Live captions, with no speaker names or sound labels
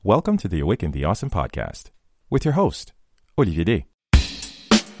Welcome to the Awaken the Awesome podcast with your host, Olivier Day.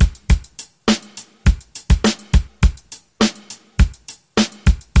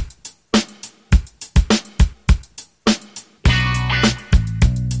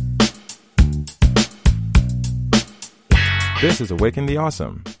 This is Awaken the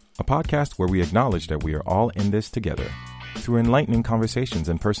Awesome, a podcast where we acknowledge that we are all in this together. Through enlightening conversations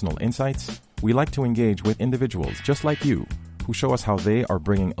and personal insights, we like to engage with individuals just like you who show us how they are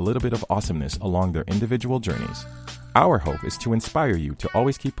bringing a little bit of awesomeness along their individual journeys. Our hope is to inspire you to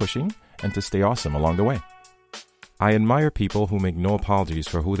always keep pushing and to stay awesome along the way. I admire people who make no apologies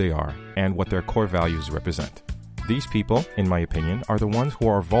for who they are and what their core values represent. These people, in my opinion, are the ones who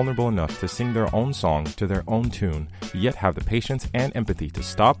are vulnerable enough to sing their own song to their own tune, yet have the patience and empathy to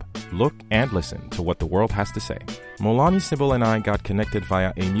stop, look, and listen to what the world has to say. Molani Sybil and I got connected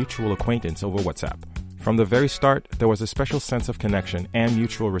via a mutual acquaintance over WhatsApp. From the very start, there was a special sense of connection and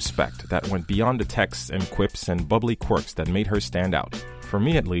mutual respect that went beyond the texts and quips and bubbly quirks that made her stand out. For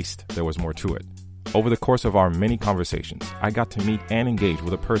me at least, there was more to it. Over the course of our many conversations, I got to meet and engage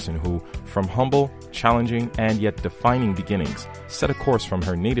with a person who, from humble, challenging, and yet defining beginnings, set a course from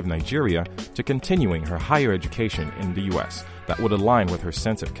her native Nigeria to continuing her higher education in the US that would align with her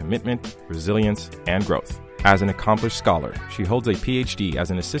sense of commitment, resilience, and growth. As an accomplished scholar, she holds a PhD as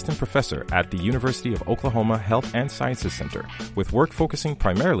an assistant professor at the University of Oklahoma Health and Sciences Center, with work focusing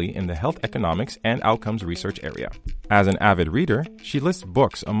primarily in the health economics and outcomes research area. As an avid reader, she lists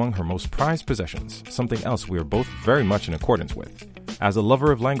books among her most prized possessions, something else we are both very much in accordance with. As a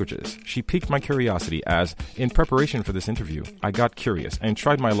lover of languages, she piqued my curiosity as, in preparation for this interview, I got curious and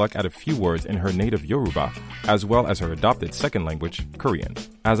tried my luck at a few words in her native Yoruba, as well as her adopted second language, Korean.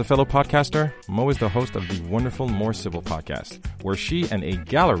 As a fellow podcaster, Mo is the host of the wonderful More Civil podcast, where she and a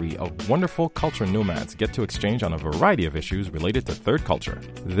gallery of wonderful culture nomads get to exchange on a variety of issues related to third culture.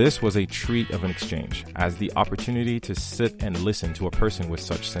 This was a treat of an exchange, as the opportunity to sit and listen to a person with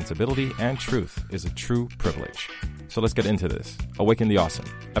such sensibility and truth is a true privilege. So let's get into this. Awaken the Awesome,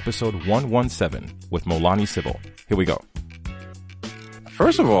 episode 117 with Molani Sybil. Here we go.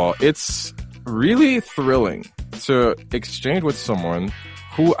 First of all, it's really thrilling to exchange with someone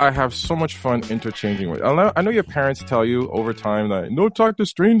who I have so much fun interchanging with. I know your parents tell you over time that don't talk to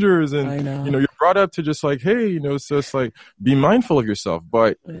strangers, and you're brought up to just like, hey, it's just like be mindful of yourself.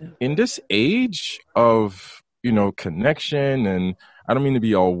 But in this age of connection, and I don't mean to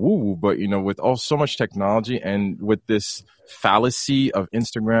be all woo-woo, but with so much technology and with this fallacy of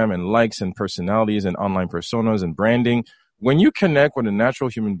Instagram and likes and personalities and online personas and branding, when you connect with a natural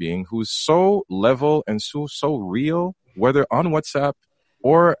human being who's so level and so real, whether on WhatsApp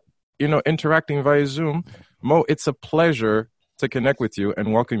or, interacting via Zoom, Mo, it's a pleasure to connect with you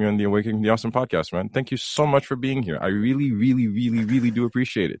and welcome you on the Awakening the Awesome podcast, man. Thank you so much for being here. I really, really, really, really do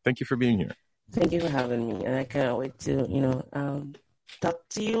appreciate it. Thank you for being here. Thank you for having me. And I can't wait to, talk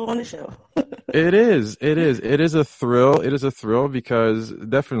to you on the show. It is a thrill. It is a thrill because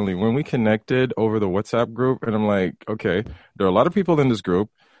definitely when we connected over the WhatsApp group, and I'm like, okay, there are a lot of people in this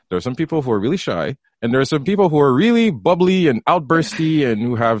group. There are some people who are really shy, and there are some people who are really bubbly and outbursty and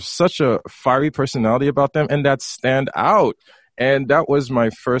who have such a fiery personality about them and that stand out. And that was my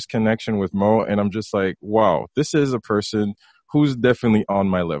first connection with Mo. And I'm just like, wow, this is a person who's definitely on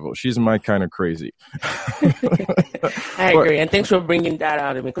my level. She's my kind of crazy. I agree. And thanks for bringing that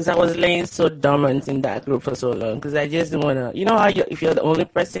out of me, because I was laying so dormant in that group for so long because I just didn't want to, how if you're the only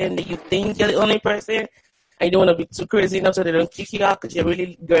person that you think you're the only person, and you don't want to be too crazy enough so they don't kick you out because you're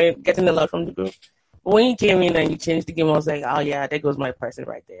really getting a lot from the group. But when you came in and you changed the game, I was like, oh yeah, there goes my person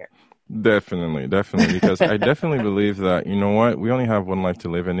right there. Definitely. Because I definitely believe that, we only have one life to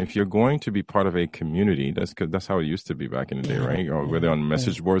live. And if you're going to be part of a community, that's how it used to be back in the day, right? Or whether on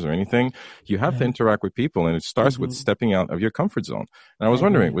message boards or anything, you have to interact with people. And it starts with stepping out of your comfort zone. And I was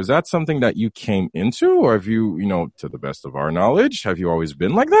wondering, was that something that you came into, or have you, to the best of our knowledge, have you always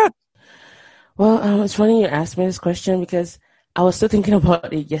been like that? Well, it's funny you asked me this question because I was still thinking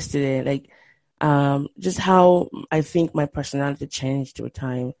about it yesterday, just how I think my personality changed over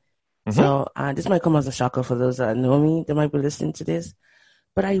time. Mm-hmm. So this might come as a shocker for those that know me. They might be listening to this.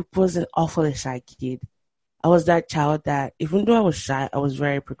 But I was an awfully shy kid. I was that child that, even though I was shy, I was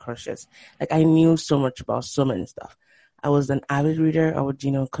very precocious. I knew so much about so many stuff. I was an avid reader. I would,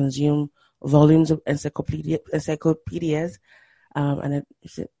 consume volumes of encyclopedias. And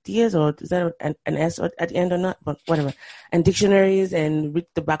is it Diaz or is that an S at the end or not? But whatever. And dictionaries and read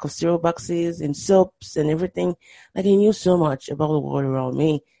the back of cereal boxes and soaps and everything. I knew so much about the world around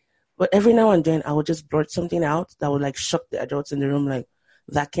me. But every now and then I would just blurt something out that would shock the adults in the room.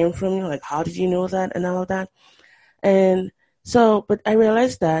 That came from you. How did you know that and all of that? And So, but I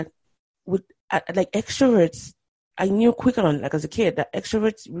realized that with like extroverts, I knew quick on, like as a kid, that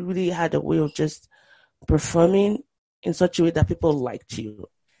extroverts really had a way of just performing in such a way that people liked you.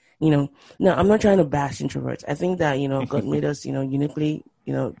 Now I'm not trying to bash introverts. I think that, God made us, uniquely,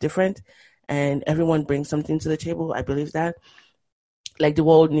 different, and everyone brings something to the table. I believe that. Like the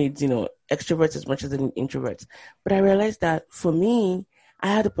world needs, extroverts as much as they need introverts. But I realized that for me, I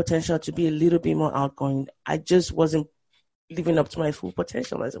had the potential to be a little bit more outgoing. I just wasn't living up to my full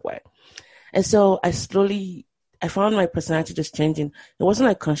potential, as it were. And so I found my personality just changing. It wasn't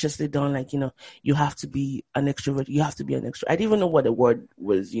like consciously done, like, you have to be an extrovert. You have to be an extrovert. I didn't even know what the word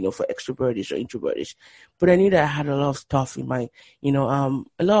was, for extrovertish or introvertish. But I knew that I had a lot of stuff in my, a lot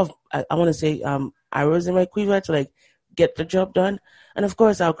of, I want to say, arrows in my quiver to like get the job done. And of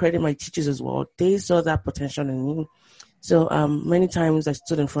course, I'll credit my teachers as well. They saw that potential in me. So many times I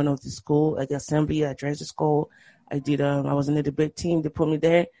stood in front of the school, like assembly, I addressed the school. I was in the debate team. They put me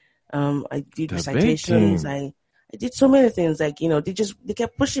there. I did recitations. I did so many things. Like, they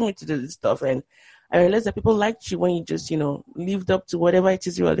kept pushing me to do this stuff. And I realized that people liked you when you just, lived up to whatever it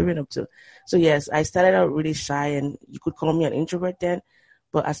is you are living up to. So yes, I started out really shy, and you could call me an introvert then.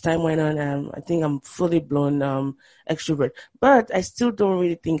 But as time went on, I think I'm fully blown extrovert. But I still don't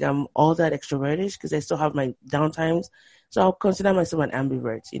really think I'm all that extrovertish because I still have my downtimes. So I'll consider myself an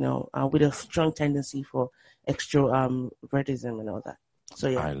ambivert, with a strong tendency for extrovertism and all that. So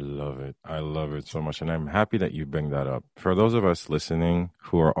yeah. I love it. I love it so much. And I'm happy that you bring that up. For those of us listening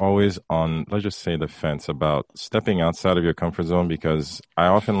who are always on, let's just say, the fence about stepping outside of your comfort zone, because I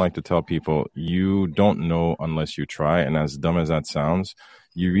often like to tell people, you don't know unless you try. And as dumb as that sounds,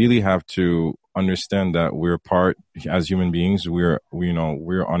 you really have to understand that as human beings, we're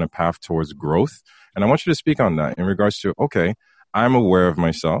on a path towards growth. And I want you to speak on that in regards to, okay, I'm aware of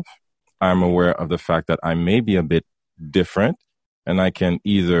myself. I'm aware of the fact that I may be a bit different. And I can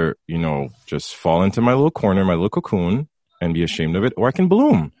either, just fall into my little corner, my little cocoon, and be ashamed of it, or I can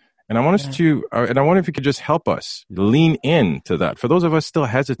bloom. And I want I wonder if you could just help us lean into that. For those of us still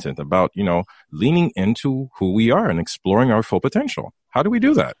hesitant about, leaning into who we are and exploring our full potential. How do we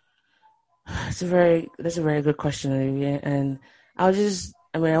do that? That's a very good question, Olivia. And I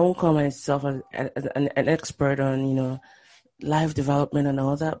won't call myself an expert on, life development and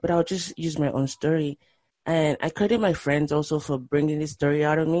all that, but I'll just use my own story. And I credit my friends also for bringing this story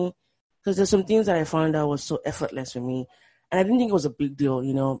out of me, because there's some things that I found out was so effortless for me. And I didn't think it was a big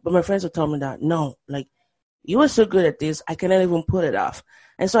deal, but my friends would tell me that, no, like, you were so good at this, I cannot even pull it off.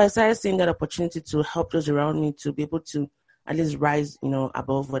 And so I started seeing that opportunity to help those around me to be able to at least rise,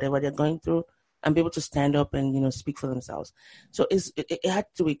 above whatever they're going through and be able to stand up and, speak for themselves. So it had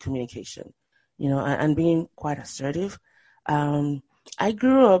to be communication, and being quite assertive. I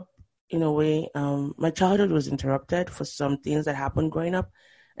grew up in a way, my childhood was interrupted for some things that happened growing up.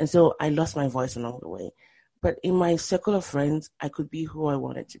 And so I lost my voice along the way. But in my circle of friends, I could be who I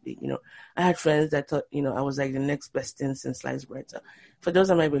wanted to be. I had friends that thought, I was like the next best thing since sliced bread. So for those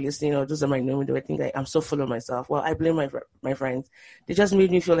that might be listening or those that might know me, they would think I'm so full of myself. Well, I blame my friends. They just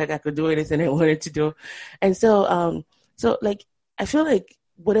made me feel like I could do anything I wanted to do. And so, I feel like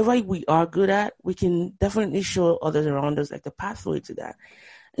whatever we are good at, we can definitely show others around us like the pathway to that.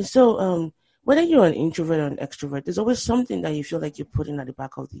 And so, whether you're an introvert or an extrovert, there's always something that you feel like you're putting at the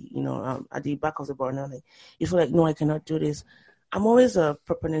back of the burner. Like you feel like, no, I cannot do this. I'm always a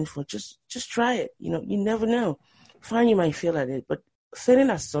proponent for just try it. You never know. Fine, you might fail at it, but failing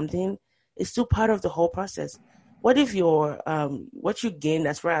at something is still part of the whole process. What if what you gained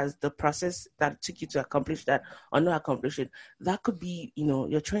as far as the process that took you to accomplish that or not accomplish it, that could be,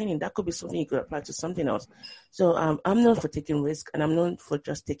 your training, that could be something you could apply to something else. So I'm known for taking risk, and I'm known for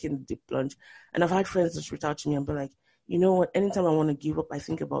just taking the deep plunge. And I've had friends just reach out to me and be like, you know what, anytime I want to give up, I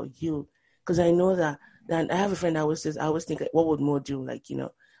think about you. Because I know that I have a friend that always says, I always think, like, what would Mo do? Like,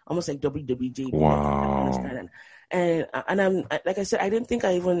 almost like WWJD. Wow. Like, and I'm, like I said, I didn't think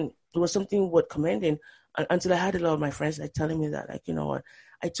it was something worth commending until I had a lot of my friends like telling me that, like, you know what,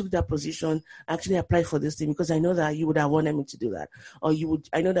 I took that position, I actually applied for this thing because I know that you would have wanted me to do that. Or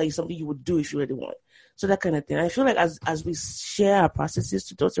I know that it's something you would do if you really want. So that kind of thing. I feel like as we share our processes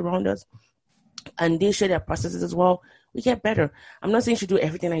to those around us, and they share their processes as well, we get better. I'm not saying you should do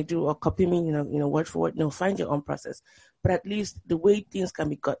everything I do or copy me, word for word. No, find your own process. But at least the way things can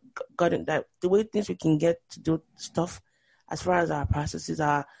be gotten, that the way things we can get to do stuff, as far as our processes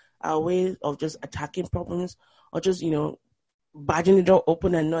are, our way of just attacking problems or just, barging the door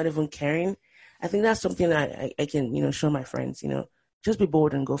open and not even caring. I think that's something that I can, show my friends, just be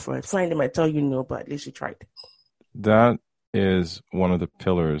bold and go for it. Fine, they might tell you no, but at least you tried. That is one of the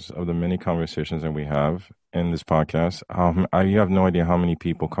pillars of the many conversations that we have in this podcast. You have no idea how many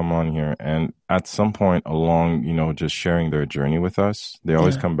people come on here, and at some point along, just sharing their journey with us, they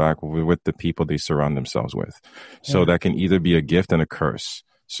always come back with the people they surround themselves with. So that can either be a gift and a curse.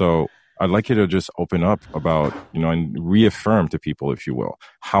 So I'd like you to just open up about, and reaffirm to people, if you will,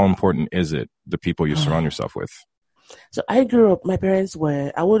 how important is it, the people you surround yourself with? So I grew up, my parents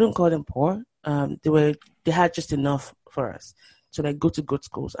were, I wouldn't call them poor. They had just enough for us to go to good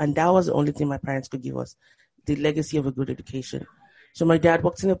schools. And that was the only thing my parents could give us, the legacy of a good education. So my dad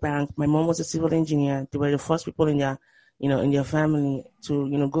worked in a bank. My mom was a civil engineer. They were the first people in their family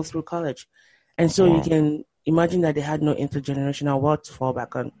to, go through college. And so you can imagine that they had no intergenerational wealth to fall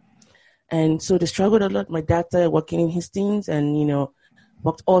back on. And so they struggled a lot. My dad started working in his teens and,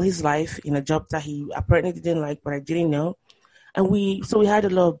 worked all his life in a job that he apparently didn't like, but I didn't know. And we had a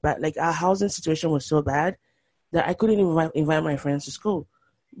lot of bad, our housing situation was so bad that I couldn't even invite my friends to school.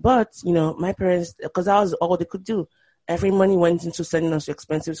 But, my parents, because that was all they could do. Every money went into sending us to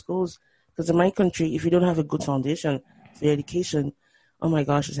expensive schools. Because in my country, if you don't have a good foundation for your education, oh my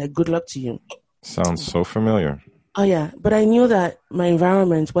gosh, it's like, good luck to you. Sounds so familiar. Oh, yeah. But I knew that my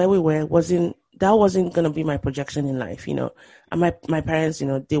environment where we were wasn't going to be my projection in life, And my parents,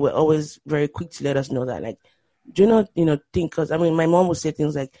 they were always very quick to let us know that, do not, think, because, my mom would say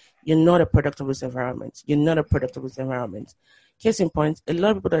things like, you're not a product of this environment. You're not a product of this environment. Case in point, a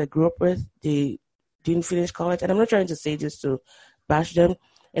lot of people that I grew up with, they didn't finish college. And I'm not trying to say this to bash them.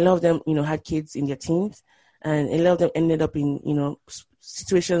 A lot of them, had kids in their teens. And a lot of them ended up in,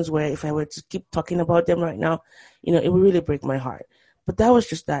 situations where if I were to keep talking about them right now, it would really break my heart. But that was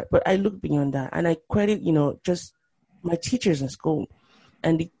just that. But I look beyond that. And I credit, just my teachers in school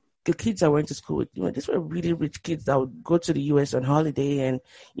and the kids I went to school with. These were really rich kids that would go to the U.S. on holiday and,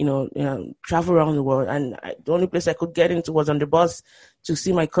 travel around the world. And the only place I could get into was on the bus to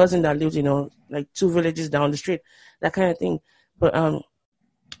see my cousin that lived, 2 villages down the street, that kind of thing. But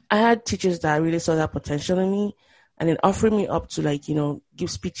I had teachers that really saw that potential in me. And then offering me up to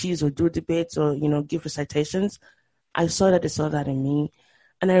give speeches or do debates or, give recitations. I saw that they saw that in me.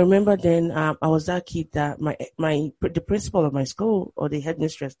 And I remember then I was that kid that the principal of my school, or the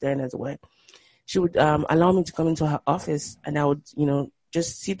headmistress then as well, she would allow me to come into her office, and I would,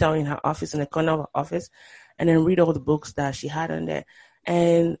 just sit down in her office, in the corner of her office, and then read all the books that she had on there.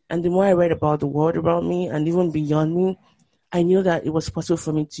 And the more I read about the world around me and even beyond me, I knew that it was possible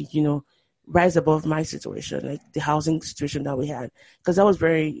for me to, rise above my situation, like the housing situation that we had. Because that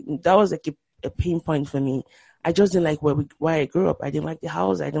was a pain point for me. I just didn't like where I grew up. I didn't like the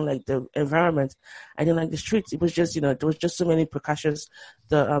house. I didn't like the environment. I didn't like the streets. It was just, there was just so many what's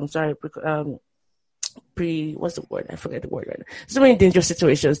the word? I forget the word right now. So many dangerous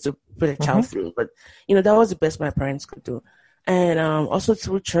situations to put a child through. But, that was the best my parents could do. And also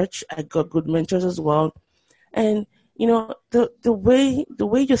through church, I got good mentors as well. And, the way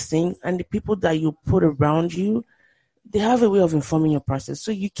you think and the people that you put around you, they have a way of informing your process.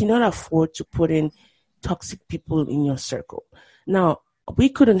 So you cannot afford to put in toxic people in your circle. Now, we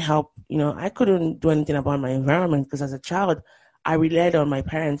couldn't help, I couldn't do anything about my environment because as a child, I relied on my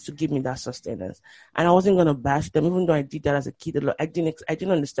parents to give me that sustenance. And I wasn't going to bash them, even though I did that as a kid. I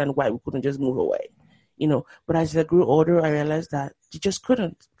didn't understand why we couldn't just move away, But as I grew older, I realized that you just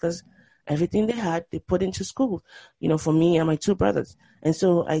couldn't, because everything they had, they put into school, for me and my 2 brothers. And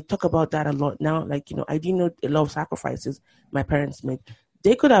so I talk about that a lot now. I didn't know a lot of sacrifices my parents made.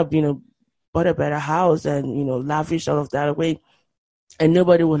 They could have, bought a better house and, lavish all of that away, and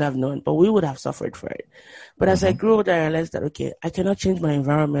nobody would have known, but we would have suffered for it. But as I grew older, I realized that, okay, I cannot change my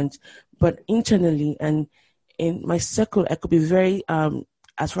environment, but internally and in my circle, I could be very,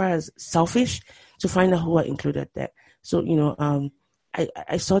 as far as selfish, to find out who I included there. So,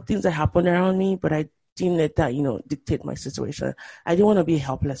 I saw things that happened around me, but I didn't let that, dictate my situation. I didn't want to be a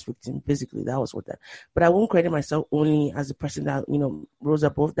helpless victim. Basically, that was what that. But I won't credit myself only as a person that, rose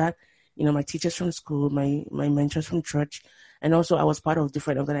above that. My teachers from school, my mentors from church, and also I was part of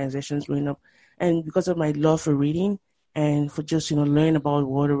different organizations growing up. And because of my love for reading and for just, learning about the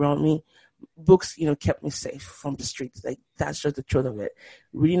world around me, books, kept me safe from the streets. That's just the truth of it.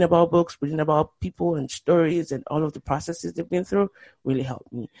 Reading about books, reading about people and stories and all of the processes they've been through really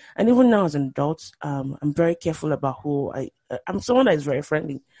helped me. And even now as an adult, I'm very careful about who I'm someone that is very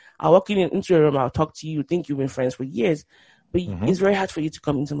friendly. I'll walk into a room, I'll talk to you, think you've been friends for years, but it's very hard for you to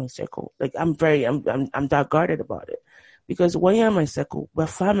come into my circle. I'm that guarded about it. Because when you're in my circle, we're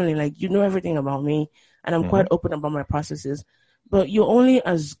family, you know everything about me, and I'm quite open about my processes. But you're only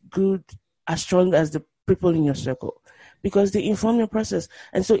as strong as the people in your circle, because they inform your process.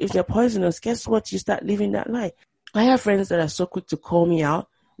 And so if they're poisonous, guess what? You start living that lie. I have friends that are so quick to call me out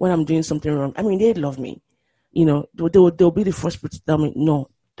when I'm doing something wrong. I mean, they love me. They'll be the first to tell me, no,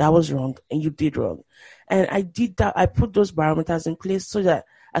 that was wrong and you did wrong. And I did that. I put those barometers in place so that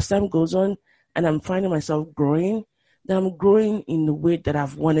as time goes on and I'm finding myself growing, then I'm growing in the way that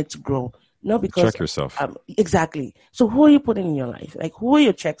I've wanted to grow. Not because check yourself. Exactly. So who are you putting in your life? Like, who are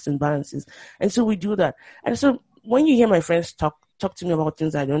your checks and balances? And so we do that. And so when you hear my friends talk to me about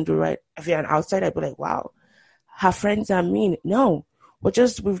things I don't do right, if you're an outsider, I'd be like, wow, her friends are mean. No, we've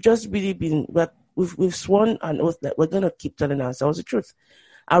just really been, we've sworn an oath that we're going to keep telling ourselves the truth.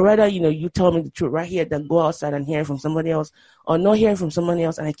 I'd rather, you tell me the truth right here than go outside and hear from somebody else or not hearing from somebody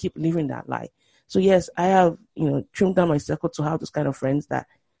else and I keep living that lie. So yes, I have, trimmed down my circle to have those kind of friends that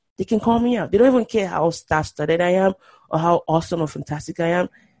they can call me out. They don't even care how star-studded I am or how awesome or fantastic I am.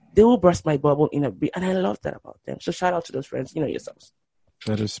 They will burst my bubble in a bit. And I love that about them. So shout out to those friends, yourselves.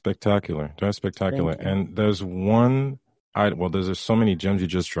 That is spectacular. That's spectacular. And there's one, there's so many gems you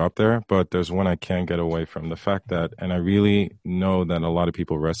just dropped there, but there's one I can't get away from. The fact that, and I really know that a lot of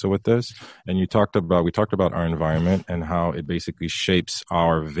people wrestle with this, and we talked about our environment and how it basically shapes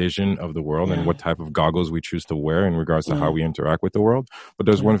our vision of the world and what type of goggles we choose to wear in regards to how we interact with the world. But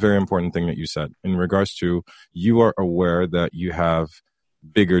there's one very important thing that you said in regards to you are aware that you have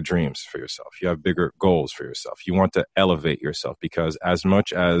bigger dreams for yourself. You have bigger goals for yourself. You want to elevate yourself because as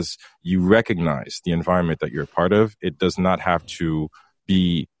much as you recognize the environment that you're a part of, it does not have to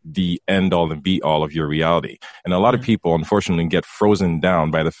be the end all and be all of your reality. And a lot of people, unfortunately, get frozen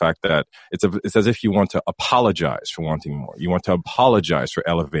down by the fact that it's as if you want to apologize for wanting more. You want to apologize for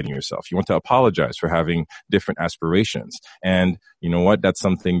elevating yourself. You want to apologize for having different aspirations. And you know what? That's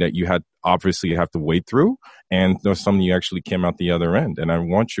something that you have to wade through. And there's something you actually came out the other end. And I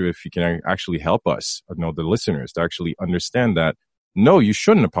want you, if you can actually help us, the listeners, to actually understand that, no, you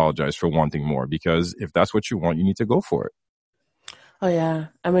shouldn't apologize for wanting more, because if that's what you want, you need to go for it. Oh, yeah.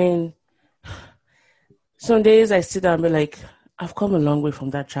 I mean, some days I sit down and be like, I've come a long way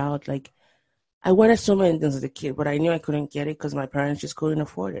from that child. Like, I wanted so many things as a kid, but I knew I couldn't get it because my parents just couldn't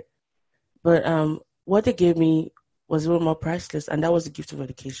afford it. But what they gave me was a little more priceless, and that was the gift of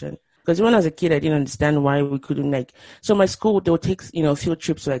education. Because even as a kid, I didn't understand why we couldn't, so my school, they would take, field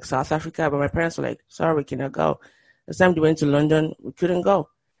trips to, South Africa, but my parents were like, sorry, we cannot go. The time they went to London, we couldn't go.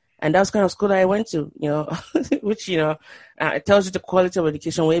 And that's kind of school that I went to, which, it tells you the quality of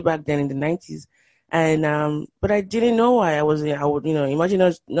education way back then in the 90s. And, but I didn't know why I would, imagine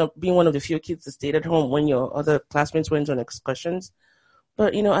us being one of the few kids that stayed at home when your other classmates went on excursions.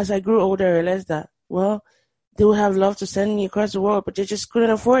 But, as I grew older, I realized that, well, they would have loved to send me across the world, but they just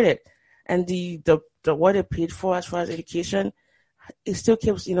couldn't afford it. And the what they paid for as far as education, it still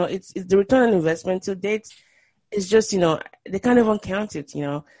keeps, it's the return on investment to date. It's just, they can't even count it,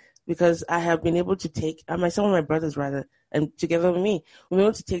 because I have been able to take, myself and my brothers rather, and together with me, we've been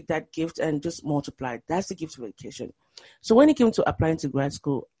able to take that gift and just multiply it. That's the gift of education. So when it came to applying to grad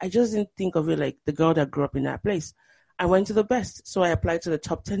school, I just didn't think of it like the girl that grew up in that place. I went to the best. So I applied to the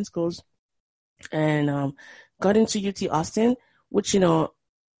top 10 schools and got into UT Austin, which,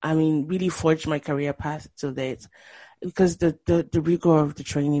 really forged my career path to date. Because the rigor of the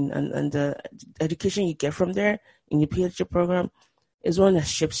training and the education you get from there in your PhD program is one that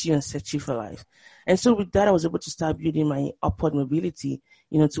shapes you and sets you for life. And so with that, I was able to start building my upward mobility,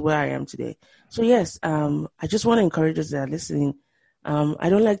 to where I am today. So yes, I just want to encourage those that are listening. I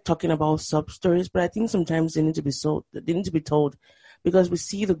don't like talking about sub stories, but I think sometimes they need to be told because we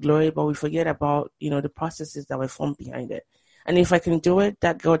see the glory, but we forget about, the processes that were formed behind it. And if I can do it,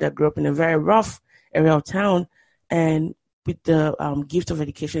 that girl that grew up in a very rough area of town, and with the gift of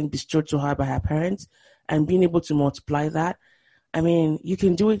education bestowed to her by her parents and being able to multiply that, you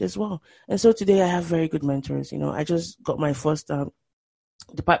can do it as well. And so today I have very good mentors. I just got my first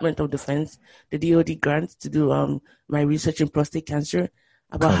Department of Defense, the DoD grant to do my research in prostate cancer.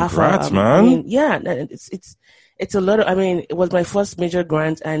 About Congrats, man. It's a lot of, it was my first major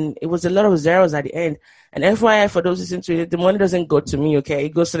grant and it was a lot of zeros at the end. And FYI, for those listening to it, the money doesn't go to me, okay?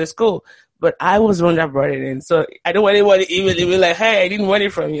 It goes to the school. But I was the one that brought it in. So I don't want anyone to email me like, hey, I didn't want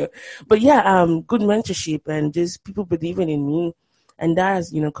it from you. But yeah, good mentorship and just people believing in me. And that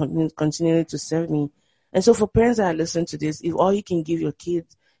has, continuing to serve me. And so for parents that listen to this, if all you can give your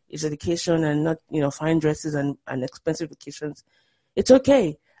kids is education and not, fine dresses and expensive vacations, it's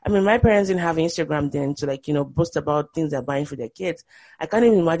okay. My parents didn't have Instagram then to boast about things they're buying for their kids. I can't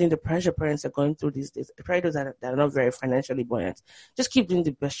even imagine the pressure parents are going through these days. Probably those that are not very financially buoyant. Just keep doing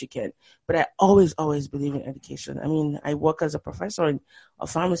the best you can. But I always, always believe in education. I work as a professor in a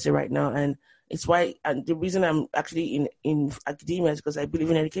pharmacy right now, and it's why, and the reason I'm actually in academia is because I believe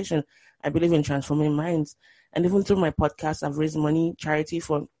in education. I believe in transforming minds. And even through my podcast, I've raised money, charity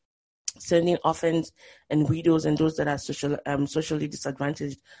for sending orphans and widows and those that are socially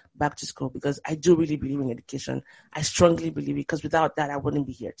disadvantaged back to school, because I do really believe in education. I strongly believe it, because without that, I wouldn't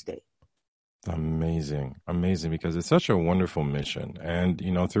be here today. Amazing, because it's such a wonderful mission. And,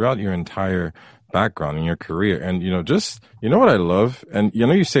 throughout your entire background in your career, and, what I love, and,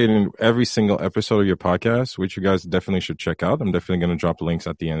 you say it in every single episode of your podcast, which you guys definitely should check out. I'm definitely going to drop links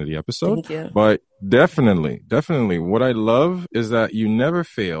at the end of the episode. Thank you. But definitely, what I love is that you never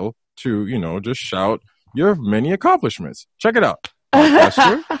fail to, just shout your many accomplishments. Check it out.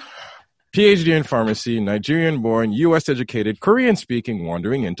 Podcaster, PhD in pharmacy, Nigerian-born, U.S.-educated, Korean-speaking,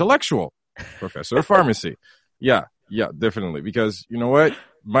 wandering intellectual. Professor of pharmacy. Yeah, definitely. Because you know what?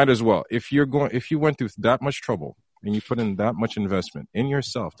 Might as well. If you went through that much trouble and you put in that much investment in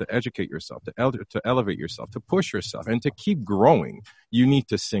yourself to educate yourself, to elevate yourself, to push yourself, and to keep growing, you need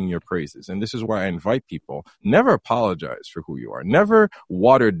to sing your praises. And this is why I invite people, never apologize for who you are. Never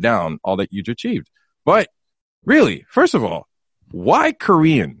water down all that you've achieved. But really, first of all, why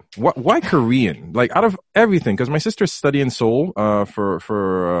Korean? Why Korean? Like, out of everything, because my sister studied in Seoul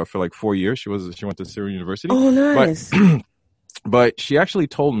for like 4 years. She went to Seoul University. Oh, nice. But she actually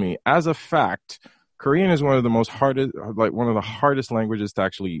told me, as a fact, Korean is one of the hardest languages to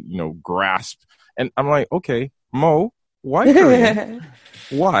actually grasp. And I'm like, okay, Mo, why Korean?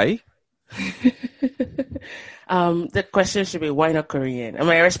 Why? The question should be, why not Korean? And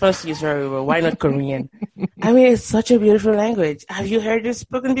my response to you is very well, why not Korean? I mean, it's such a beautiful language. Have you heard it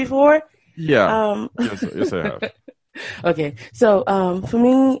spoken before? Yeah. Yes, I have. Okay. So, for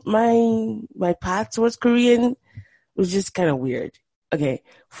me, my path towards Korean was just kind of weird. Okay.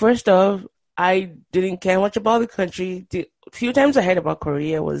 First off, I didn't care much about the country. The few times I heard about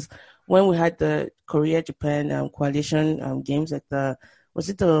Korea was when we had the Korea-Japan coalition games at was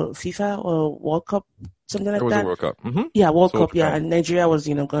it the FIFA or World Cup? Something like that. It was a World Cup. Mm-hmm. Yeah, World Cup. Yeah, and Nigeria was,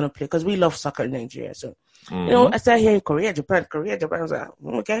 going to play, because we love soccer in Nigeria. So, I started hearing Korea, Japan. I was like,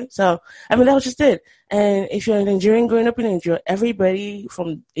 okay. So, I mean, that was just it. And if you're a Nigerian growing up in Nigeria, everybody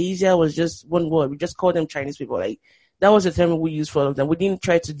from Asia was just one word. We just called them Chinese people. Like, that was the term we used for all of them. We didn't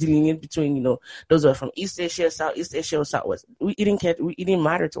try to delineate between, those who are from East Asia, Southeast Asia, or Southwest. It didn't care. It didn't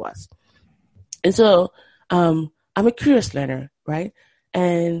matter to us. And so, I'm a curious learner, right?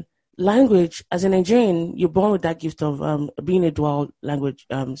 And language, as a Nigerian, you're born with that gift of being a dual language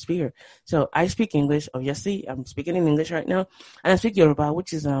speaker. So I speak English, obviously. I'm speaking in English right now. And I speak Yoruba,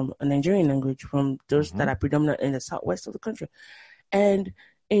 which is a Nigerian language from those that are predominant in the southwest of the country. And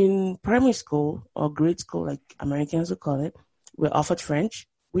in primary school or grade school, like Americans would call it, we're offered French,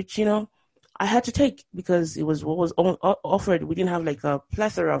 which, I had to take because it was what was offered. We didn't have like a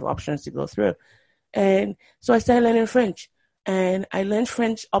plethora of options to go through. And so I started learning French. And I learned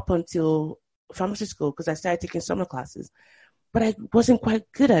French up until pharmacy school, because I started taking summer classes. But I wasn't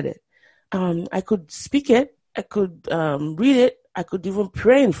quite good at it. I could speak it. I could read it. I could even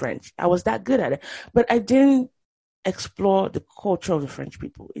pray in French. I was that good at it. But I didn't explore the culture of the French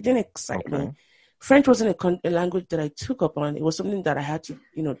people. It didn't excite me. French wasn't a language that I took up on. It was something that I had to,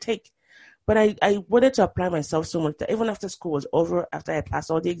 take. But I wanted to apply myself so much that even after school was over, after I passed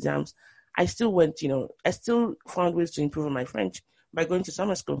all the exams, I still went, I still found ways to improve on my French by going to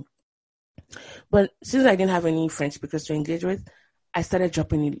summer school. But since I didn't have any French speakers to engage with, I started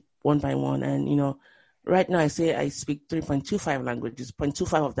dropping it one by one. And, right now I say I speak 3.25 languages.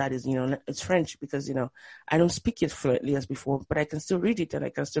 0.25 of that is, it's French, because, I don't speak it fluently as before, but I can still read it and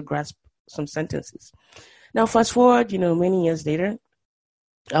I can still grasp some sentences. Now, fast forward, many years later,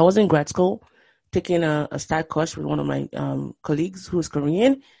 I was in grad school taking a start course with one of my colleagues who's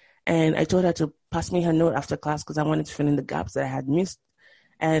Korean. And I told her to pass me her note after class because I wanted to fill in the gaps that I had missed.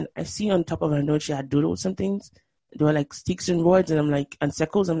 And I see on top of her note, she had doodled some things. They were like sticks and words, and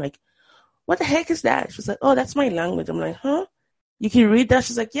circles. I'm like, what the heck is that? She's like, oh, that's my language. I'm like, huh? You can read that?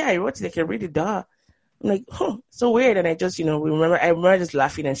 She's like, yeah, I wrote it. I can read it, duh. I'm like, huh, so weird. And I just, I remember just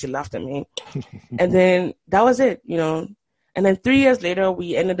laughing, and she laughed at me. And then that was it, And then 3 years later,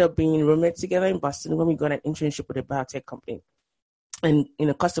 we ended up being roommates together in Boston when we got an internship with a biotech company. And,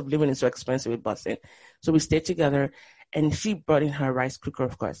 cost of living is so expensive in Boston. So we stayed together, and she brought in her rice cooker,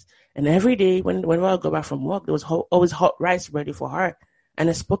 of course. And every day, whenever I go back from work, there was always hot rice ready for her. And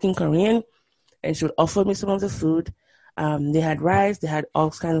I spoke in Korean, and she would offer me some of the food. They had rice. They had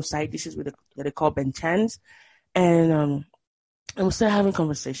all kinds of side dishes that they call banchans. And we started having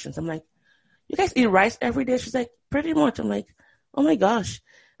conversations. I'm like, you guys eat rice every day? She's like, pretty much. I'm like, oh, my gosh.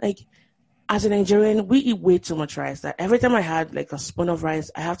 Like, as a Nigerian, we eat way too much rice. That every time I had like a spoon of rice,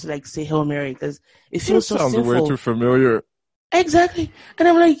 I have to like say Hail Mary because it feels so sounds sinful. way too familiar. Exactly. And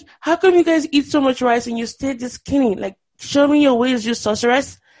I'm like, how come you guys eat so much rice and you stay this skinny? Like, show me your ways, you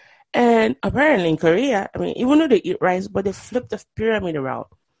sorceress. And apparently in Korea, I mean, even though they eat rice, but they flip the pyramid around.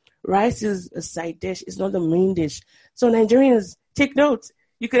 Rice is a side dish. It's not the main dish. So Nigerians, take note.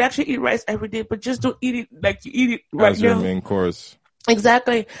 You could actually eat rice every day, but just don't eat it like you eat it right As your now. main course.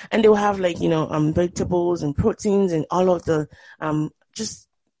 Exactly. And they will have like, vegetables and proteins and all of the, just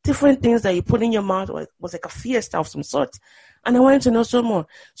different things that you put in your mouth. Was like a fiesta of some sort. And I wanted to know some more.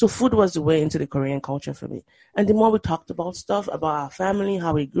 So food was the way into the Korean culture for me. And the more we talked about stuff, about our family,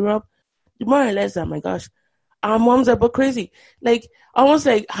 how we grew up, the more I realized that, my gosh, our moms are both crazy. Like, almost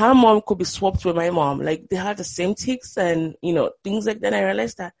like her mom could be swapped with my mom. Like, they had the same tics and, things like that. I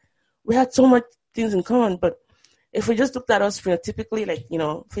realized that we had so much things in common. But if we just looked at us phenotypically, like,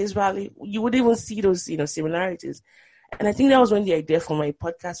 face value, you wouldn't even see those, similarities. And I think that was when the idea for my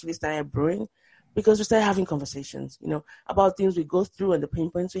podcast really started brewing, because we started having conversations, about things we go through and the pain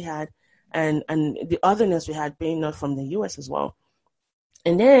points we had and the otherness we had being not from the US as well.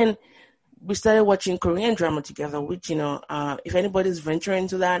 And then we started watching Korean drama together, which, if anybody's venturing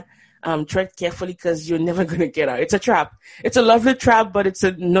into that, tread carefully because you're never going to get out. It's a trap. It's a lovely trap, but it's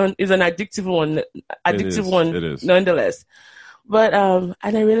an addictive one. It is. Nonetheless. But,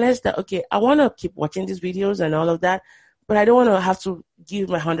 and I realized that, okay, I want to keep watching these videos and all of that, but I don't want to have to give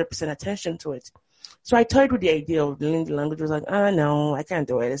my 100% attention to it. So I toyed with the idea of learning the language. I was like, no, I can't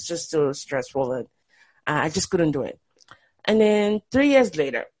do it. It's just so stressful. And I just couldn't do it. And then 3 years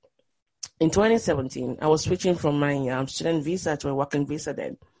later, in 2017, I was switching from my student visa to a working visa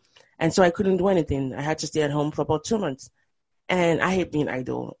then. And so I couldn't do anything. I had to stay at home for about 2 months. And I hate being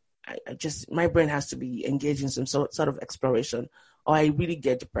idle. My brain has to be engaged in some sort of exploration, or I really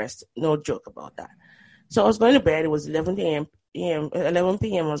get depressed. No joke about that. So I was going to bed. It was 11 p.m. I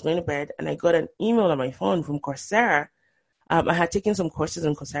was going to bed, and I got an email on my phone from Coursera. I had taken some courses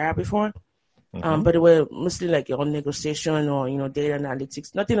on Coursera before, but they were mostly like on negotiation or, data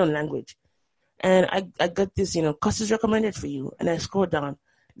analytics, nothing on language. And I got this, courses recommended for you. And I scrolled down,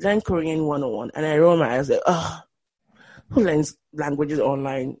 Learn Korean 101. And I rolled my eyes like, who learns languages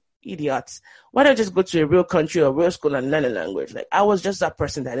online? Idiots. Why don't I just go to a real country or a real school and learn a language? Like, I was just that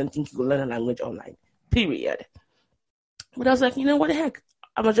person that didn't think you could learn a language online, period. But I was like, what the heck?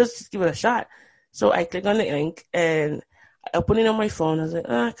 I'm going to just give it a shot. So I click on the link and I open it on my phone. I was like,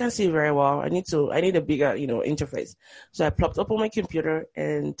 I can't see very well. I need a bigger, interface. So I plopped up on my computer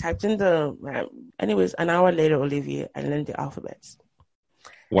and typed in anyways, an hour later, Olivier, I learned the alphabets.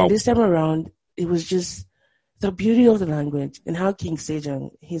 Wow. And this time around, it was just the beauty of the language and how King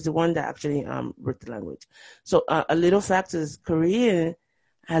Sejong, he's the one that actually wrote the language. So a little fact is Korean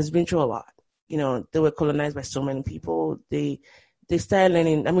has been through a lot. They were colonized by so many people. They started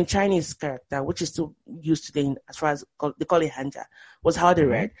learning, Chinese character, which is still used today as far as they call it Hanja, was how they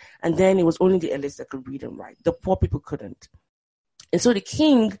read. And then it was only the elites that could read and write. The poor people couldn't. And so the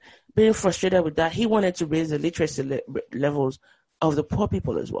king, being frustrated with that, he wanted to raise the literacy levels of the poor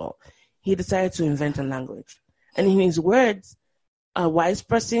people as well. He decided to invent a language. And in his words, a wise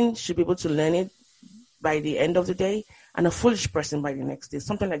person should be able to learn it by the end of the day, and a foolish person by the next day.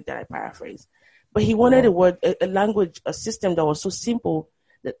 Something like that, I paraphrase. But he wanted a language, a system that was so simple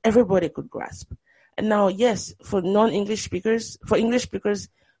that everybody could grasp. And now, yes, for English speakers,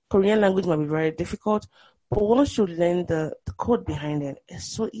 Korean language might be very difficult, but once you learn the code behind it, it's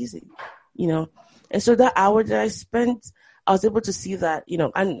so easy, And so that hour that I spent, I was able to see that,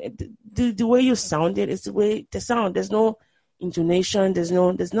 and the way you sound it is the way they sound. There's no intonation. There's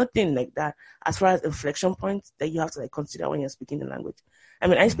nothing like that as far as inflection points that you have to consider when you're speaking the language.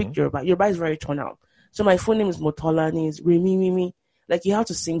 I speak Yoruba. Yoruba is very tonal. So my full name is Motola, and it's Rimi Mimi. Like, you have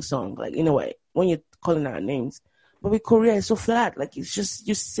to sing song, in a way, when you're calling out names. But with Korea, it's so flat. Like, it's just,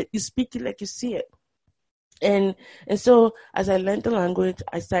 you speak it like you see it. And so as I learned the language,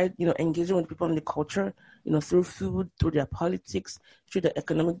 I started, engaging with people in the culture, through food, through their politics, through the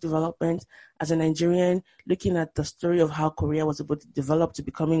economic development. As a Nigerian, looking at the story of how Korea was able to develop to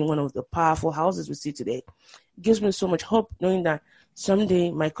becoming one of the powerful houses we see today, gives me so much hope, knowing that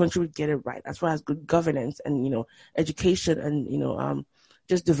someday my country would get it right as far as good governance and, education and,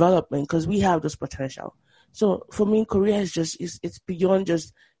 just development, because we have this potential. So for me, Korea is it's beyond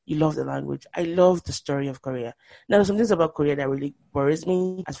just you love the language. I love the story of Korea. Now, there's some things about Korea that really worries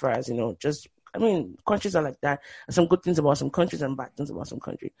me as far as, countries are like that. And some good things about some countries and bad things about some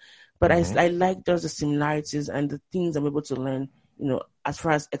countries. But I like those the similarities and the things I'm able to learn, as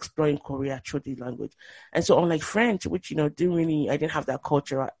far as exploring Korea through the language. And so unlike French, which, I didn't have that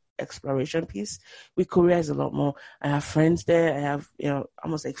cultural exploration piece, with Korea is a lot more. I have friends there. I have,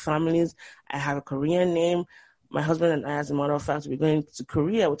 almost like families. I have a Korean name. my husband and I, as a matter of fact, we're going to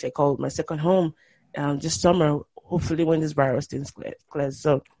Korea, which I call my second home, this summer, hopefully when this virus thing clears.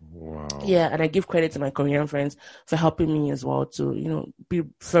 So, Wow. yeah, and I give credit to my Korean friends for helping me as well to, be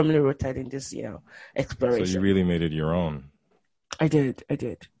firmly rooted in this, exploration. So you really made it your own. I did.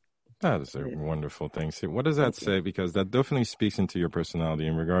 That is a wonderful thing. See, what does that say? Because that definitely speaks into your personality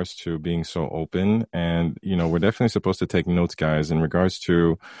in regards to being so open. And, we're definitely supposed to take notes, guys, in regards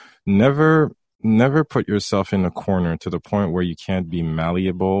to never put yourself in a corner to the point where you can't be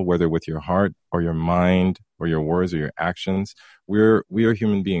malleable, whether with your heart or your mind or your words or your actions. We are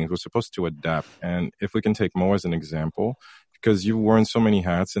human beings. We're supposed to adapt. And if we can take Mo as an example, because you've worn so many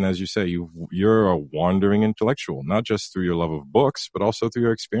hats, and as you say, you're a wandering intellectual, not just through your love of books, but also through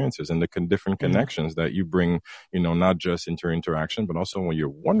your experiences and the different connections that you bring, not just into interaction, but also with your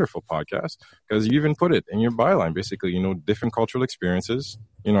wonderful podcast, because you even put it in your byline, basically, different cultural experiences,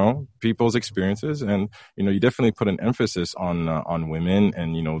 people's experiences, and, you definitely put an emphasis on women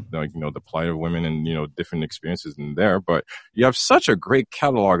and, the plight of women and, different experiences in there. But you have such a great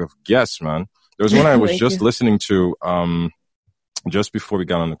catalog of guests, man. There was one I was just listening to, just before we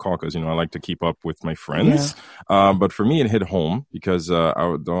got on the call, because, I like to keep up with my friends. Yeah. But for me, it hit home because the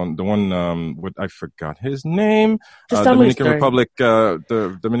one, I forgot his name, Dominican Republic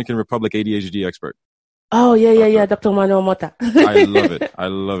ADHD expert. Oh, yeah. Dr. Manuel Mota. I love it. I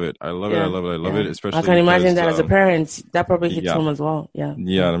love it. Especially I can imagine that as a parent, that probably hits home as well. Yeah.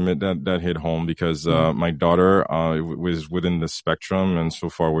 Yeah, that hit home because my daughter was within the spectrum, and so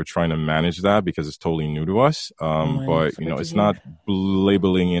far we're trying to manage that because it's totally new to us. But it's not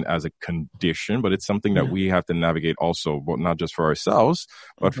labeling it as a condition, but it's something that we have to navigate also, but not just for ourselves,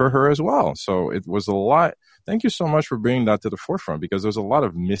 but for her as well. So it was a lot. Thank you so much for bringing that to the forefront, because there's a lot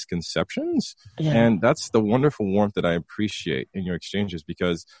of misconceptions, and that's the wonderful warmth that I appreciate in your exchanges,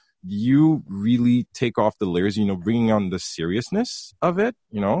 because you really take off the layers, bringing on the seriousness of it.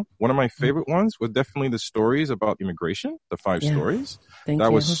 One of my favorite ones was definitely the stories about immigration, the 5 stories.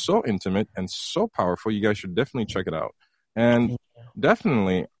 That was so intimate and so powerful. You guys should definitely check it out. And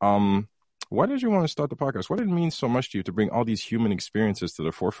definitely, why did you want to start the podcast? What did it mean so much to you to bring all these human experiences to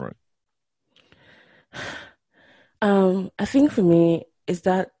the forefront? I think for me, it's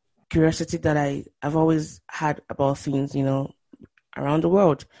that curiosity that I've always had about things, around the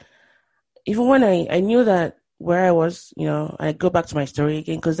world. Even when I knew that where I was, I go back to my story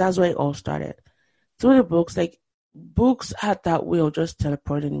again, because that's where it all started. Through the books, books had that way of just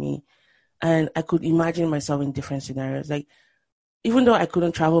teleporting me, and I could imagine myself in different scenarios. Even though I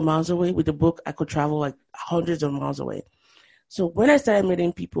couldn't travel miles away, with the book, I could travel hundreds of miles away. So when I started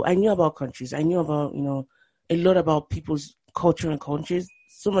meeting people, I knew about countries. I knew about, a lot about people's culture and countries,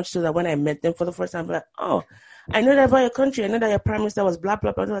 so much so that when I met them for the first time, I'm like, oh, I know that about your country. I know that your prime minister was blah,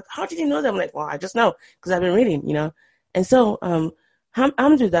 blah, blah. They're like, how did you know that? I'm like, well, I just know because I've been reading, And so I'm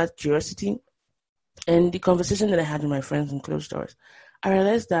to that curiosity and the conversation that I had with my friends in closed doors. I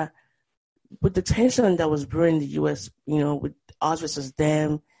realized that with the tension that was brewing in the U.S., with us versus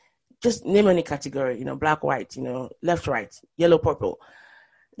them, just name any category, black, white, left, right, yellow, purple,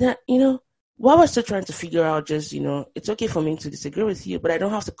 that, while we're still trying to figure out just, it's okay for me to disagree with you, but I don't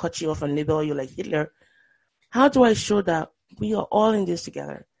have to cut you off and label you like Hitler. How do I show that we are all in this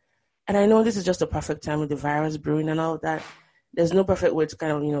together? And I know this is just a perfect time with the virus brewing and all of that. There's no perfect way to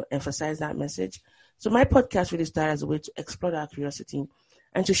kind of, emphasize that message. So my podcast really started as a way to explore that curiosity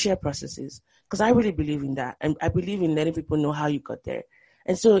and to share processes, because I really believe in that. And I believe in letting people know how you got there.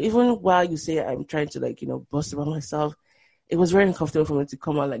 And so even while you say I'm trying to boast about myself, it was very uncomfortable for me to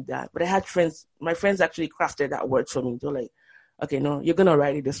come out like that. But I had friends, my friends actually crafted that word for me. They're like, okay, no, you're going to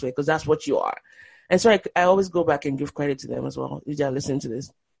write it this way because that's what you are. And so I always go back and give credit to them as well, if they're listening to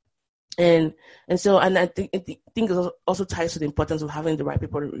this. And I think it also ties to the importance of having the right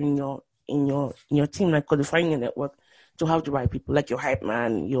people in your team, like codifying your network, to have the right people, like your hype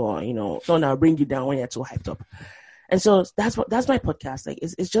man, someone that will bring you down when you're too hyped up. And so that's my podcast.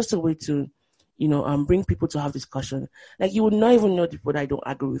 It's just a way to, bring people to have discussion. You would not even know the people that I don't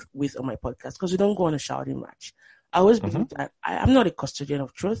agree with on my podcast, because we don't go on a shouting match. I always believe that I'm not a custodian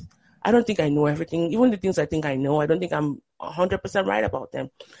of truth. I don't think I know everything. Even the things I think I know, I don't think I'm 100% right about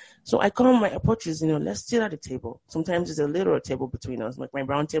them. So I come, my approach is, let's sit at the table. Sometimes there's a literal table between us, like my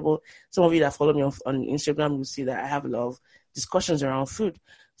brown table. Some of you that follow me on Instagram, you see that I have a lot of discussions around food.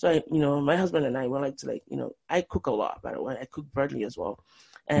 So my husband and I, we like to I cook a lot, by the way. I cook broadly as well.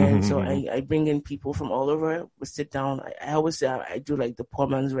 And so I bring in people from all over. We sit down. I always say I do the poor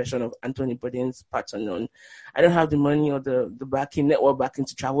man's version of Anthony Bourdain's Parts Unknown. I don't have the money or the network backing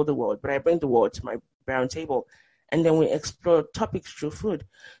to travel the world, but I bring the world to my brown table. And then we explore topics through food.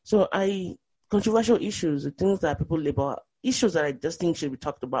 So I controversial issues, the things that people label issues that I just think should be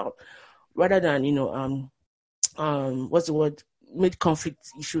talked about, rather than what's the word, made conflict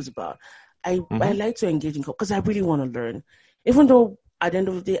issues about. I like to engage in because I really want to learn, even though at the end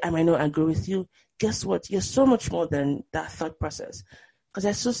of the day I might not agree with you. Guess what? You're so much more than that thought process. Because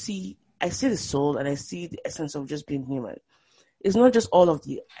I see the soul and I see the essence of just being human. It's not just all of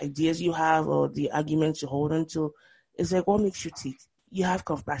the ideas you have or the arguments you hold on to. It's like, what makes you tick? You have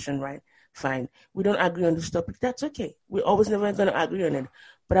compassion, right? Fine. We don't agree on this topic. That's okay. We're always never going to agree on it.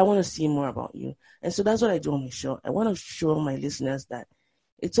 But I want to see more about you. And so that's what I do on my show. I want to show my listeners that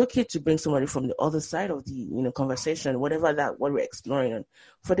it's okay to bring somebody from the other side of the conversation, what we're exploring, and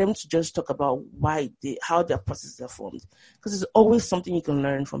for them to just talk about how their processes are formed. Because there's always something you can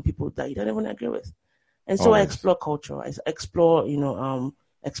learn from people that you don't even agree with. And so I explore culture. I explore,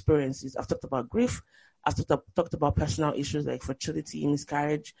 experiences. I've talked about grief. I've talked about personal issues like fertility,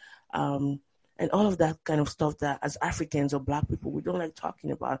 miscarriage, and all of that kind of stuff that as Africans or Black people, we don't like talking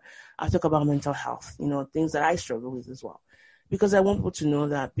about. I talk about mental health, things that I struggle with as well. Because I want people to know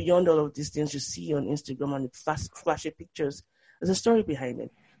that beyond all of these things you see on Instagram and the flashy pictures, there's a story behind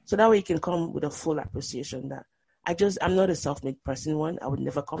it. So that way you can come with a full appreciation that I'm not a self-made person, one. I would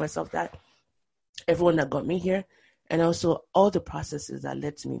never call myself that. Everyone that got me here, and also all the processes that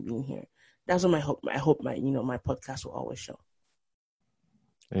led to me being here. That's what I hope my podcast will always show.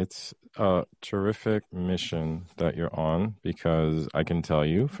 It's a terrific mission that you're on, because I can tell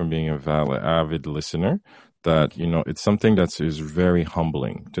you from being a avid listener that, it's something that is very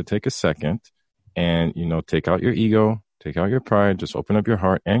humbling to take a second and, take out your ego, take out your pride, just open up your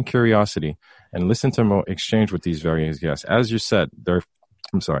heart and curiosity and listen to exchange with these various guests. As you said, there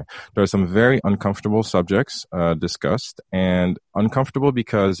are some very uncomfortable subjects discussed, and uncomfortable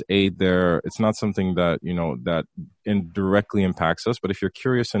because it's not something that that indirectly impacts us. But if you're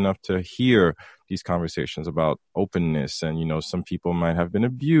curious enough to hear these conversations about openness, and some people might have been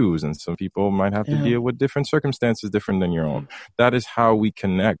abused, and some people might have to deal with different circumstances different than your own. That is how we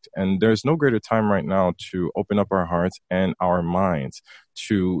connect, and there's no greater time right now to open up our hearts and our minds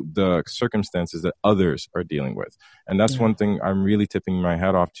to the circumstances that others are dealing with. And that's one thing I'm really tipping my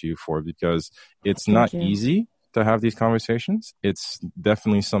hat off to you for, because it's not easy to have these conversations. It's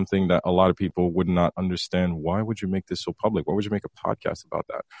definitely something that a lot of people would not understand. Why would you make this so public? Why would you make a podcast about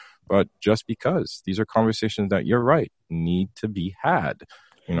that? But just because these are conversations that, you're right, need to be had,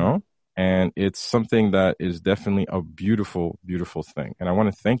 and it's something that is definitely a beautiful, beautiful thing. And I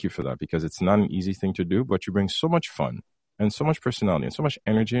want to thank you for that, because it's not an easy thing to do, but you bring so much fun and so much personality and so much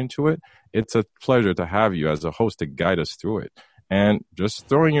energy into it. It's a pleasure to have you as a host to guide us through it. And just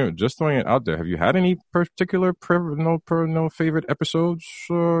throwing it out there, have you had any particular favorite episodes,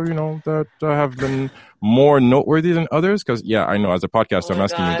 that have been more noteworthy than others? Because, I know as a podcaster, I'm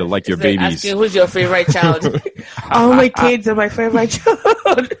asking you to like your babies. Asking who's your favorite child? All my kids are my favorite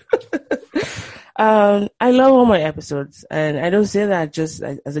child. I love all my episodes, and I don't say that just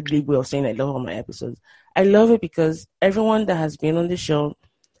as a glib way of saying I love all my episodes. I love it because everyone that has been on the show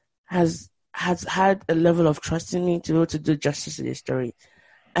has had a level of trust in me to be able to do justice to their story.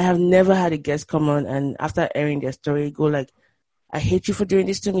 I have never had a guest come on and after airing their story go like, I hate you for doing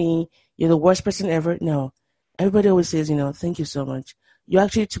this to me. You're the worst person ever. No. Everybody always says, thank you so much. You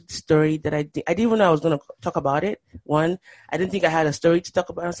actually took the story that I didn't even know I was going to talk about it. One, I didn't think I had a story to talk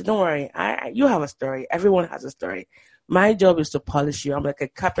about. I said, don't worry. You have a story. Everyone has a story. My job is to polish you. I'm like a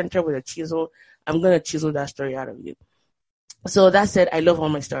carpenter with a chisel. I'm going to chisel that story out of you. So that said, I love all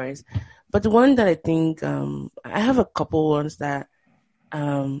my stories. But the one that I think, I have a couple ones that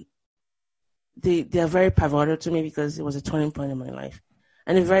they are very pivotal to me because it was a turning point in my life.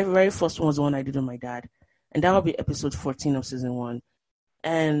 And the very, very first one was the one I did with my dad. And that will be episode 14 of season 1.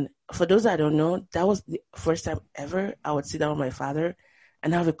 And for those that don't know, that was the first time ever I would sit down with my father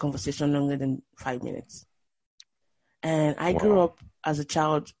and have a conversation longer than 5 minutes. And I grew up as a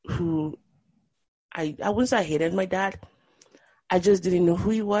child who, I wouldn't say I hated my dad. I just didn't know who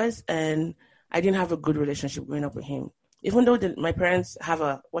he was, and I didn't have a good relationship growing up with him. Even though my parents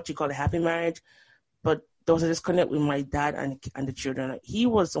have what you call a happy marriage, but there was a disconnect with my dad and the children. He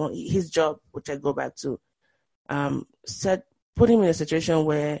was on his job, which I go back to, put him in a situation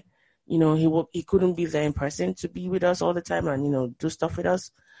where, he couldn't be there in person to be with us all the time and, do stuff with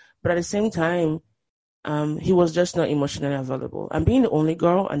us. But at the same time, he was just not emotionally available. And being the only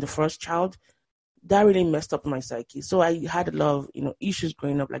girl and the first child, that really messed up my psyche. So I had a lot of, issues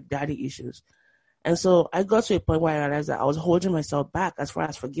growing up, like daddy issues. And so I got to a point where I realized that I was holding myself back as far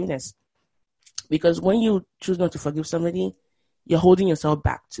as forgiveness. Because when you choose not to forgive somebody, you're holding yourself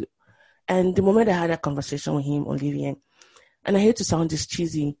back too. And the moment I had that conversation with him, Olivier, and I hate to sound this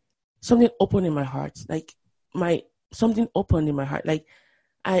cheesy, something opened in my heart. Like something opened in my heart. Like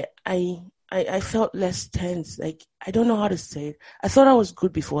I felt less tense. Like, I don't know how to say it. I thought I was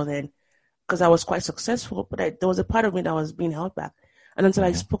good before then because I was quite successful, but there was a part of me that was being held back. And until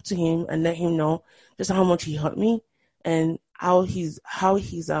I spoke to him and let him know just how much he hurt me and how his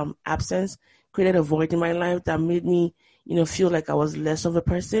absence created a void in my life that made me, feel like I was less of a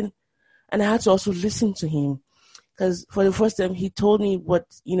person. And I had to also listen to him because for the first time, he told me what,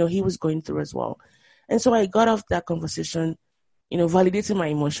 he was going through as well. And so I got off that conversation, validating my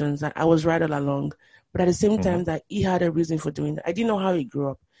emotions that I was right all along, but at the same time that he had a reason for doing that. I didn't know how he grew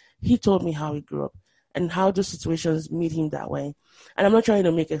up. He told me how he grew up and how those situations made him that way. And I'm not trying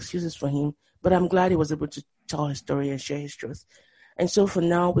to make excuses for him, but I'm glad he was able to tell his story and share his truth. And so for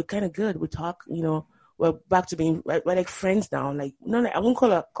now, we're kind of good. We talk, we're back to being, we're like friends now. Like, no, I won't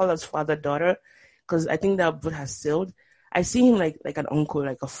call us father, daughter, because I think that boat has sailed. I see him like an uncle,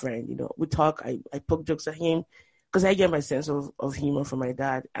 like a friend, we talk, I poke jokes at him because I get my sense of humor from my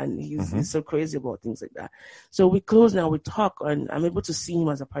dad, and he's so crazy about things like that. So we close now, we talk, and I'm able to see him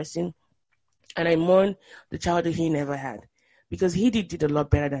as a person, and I mourn the childhood he never had because he did a lot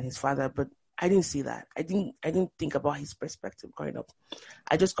better than his father, but I didn't see that. I didn't think about his perspective growing up.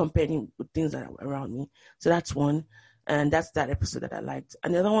 I just compared him with things that are around me. So that's one, and that's that episode that I liked.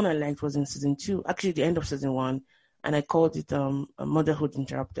 And the other one I liked was in season 2, actually the end of season 1, and I called it Motherhood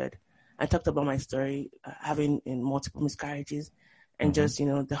Interrupted. I talked about my story, having in multiple miscarriages and just,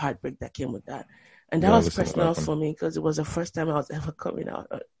 the heartbreak that came with that. And that was personal for me because it was the first time I was ever coming out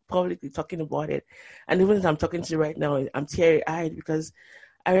publicly talking about it. And even as I'm talking to you right now, I'm teary-eyed because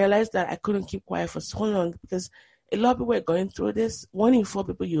I realized that I couldn't keep quiet for so long because a lot of people were going through this. 1 in 4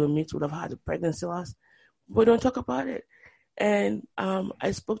 people you will meet would have had a pregnancy loss. But don't talk about it. And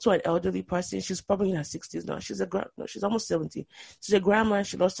I spoke to an elderly person. She's probably in her 60s now. She's almost 70. She's a grandma.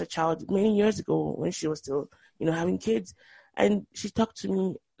 She lost her child many years ago when she was still, having kids. And she talked to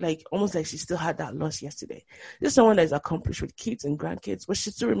me like almost like she still had that loss yesterday. This is someone that is accomplished with kids and grandkids, but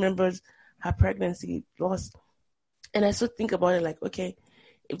she still remembers her pregnancy loss. And I still think about it like, okay,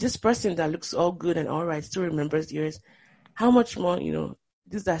 if this person that looks all good and all right still remembers yours, how much more,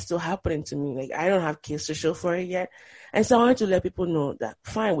 this is still happening to me. Like, I don't have kids to show for it yet. And so I wanted to let people know that,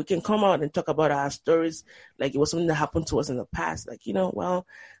 fine, we can come out and talk about our stories like it was something that happened to us in the past. Like, well,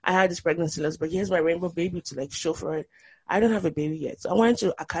 I had this pregnancy loss, but here's my rainbow baby to, show for it. I don't have a baby yet. So I wanted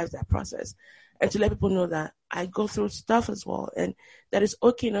to archive that process and to let people know that I go through stuff as well and that it's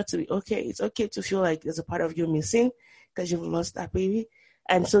okay not to be okay. It's okay to feel like there's a part of you missing because you've lost that baby.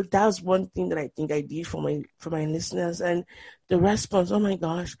 And so that was one thing that I think I did for my listeners. And the response, oh my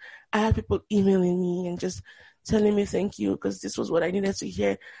gosh, I had people emailing me and just telling me thank you because this was what I needed to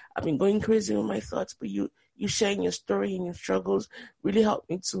hear. I've been going crazy with my thoughts, but you sharing your story and your struggles really helped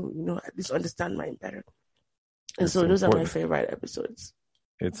me to, at least understand mine better. And so those are my favorite episodes.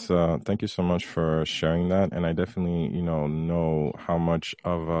 It's thank you so much for sharing that. And I definitely, know how much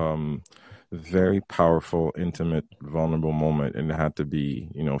of very powerful, intimate, vulnerable moment it had to be,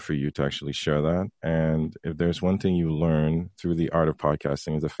 for you to actually share that. And if there's one thing you learn through the art of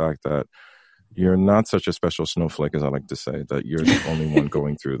podcasting is the fact that you're not such a special snowflake, as I like to say, that you're the only one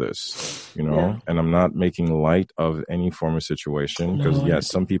going through this, Yeah. And I'm not making light of any form of situation because, yes,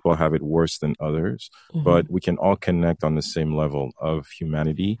 some people have it worse than others, but we can all connect on the same level of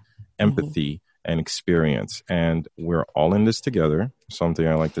humanity, empathy, and experience. And we're all in this together, something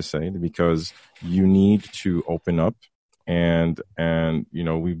I like to say, because you need to open up and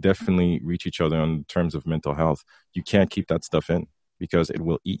we definitely reach each other on terms of mental health. You can't keep that stuff in because it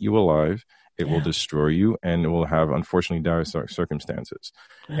will eat you alive. It will destroy you, and it will have, unfortunately, dire circumstances.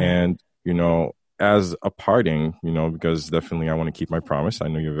 And, as a parting, because definitely I want to keep my promise. I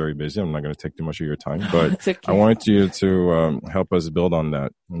know you're very busy. I'm not going to take too much of your time, but okay. I wanted you to help us build on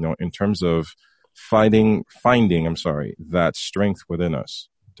that, in terms of finding that strength within us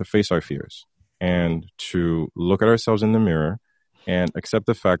to face our fears and to look at ourselves in the mirror and accept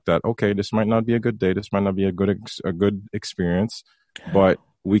the fact that, okay, this might not be a good day. This might not be a good experience, but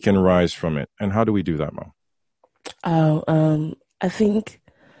we can rise from it. And how do we do that, Mo? I think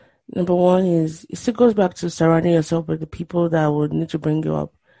number one is it still goes back to surrounding yourself with the people that would need to bring you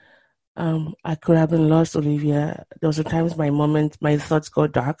up. I could have been lost, Olivia. There were sometimes my thoughts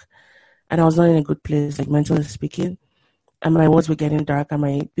got dark and I was not in a good place, like mentally speaking. And my words were getting dark and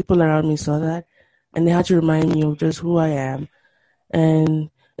my people around me saw that and they had to remind me of just who I am. And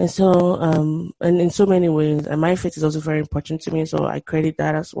so, and in so many ways, and my faith is also very important to me. So I credit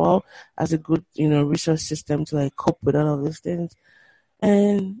that as well as a good, resource system to cope with all of these things.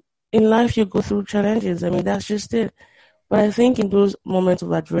 And in life, you go through challenges. I mean, that's just it. But I think in those moments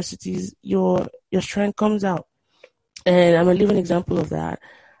of adversities, your strength comes out. And I'm a living example of that.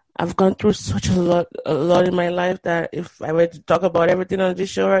 I've gone through such a lot in my life that if I were to talk about everything on this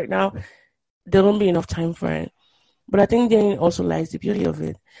show right now, there won't be enough time for it. But I think therein also lies the beauty of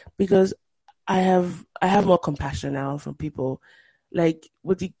it, because I have more compassion now for people. Like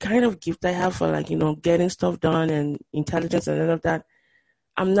with the kind of gift I have for, like, getting stuff done and intelligence and all of that,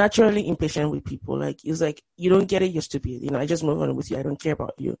 I'm naturally impatient with people. Like, it's like, you don't get it, you're stupid. I just move on with you. I don't care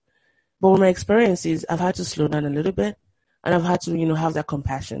about you. But with my experiences, I've had to slow down a little bit, and I've had to, have that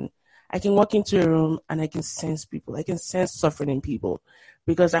compassion. I can walk into a room and I can sense people. I can sense suffering in people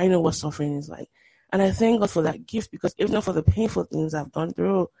because I know what suffering is like. And I thank God for that gift, because if not for the painful things I've gone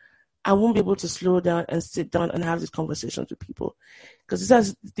through, I won't be able to slow down and sit down and have these conversations with people. Because these are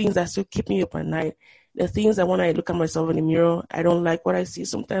things that still keep me up at night. The things that when I look at myself in the mirror, I don't like what I see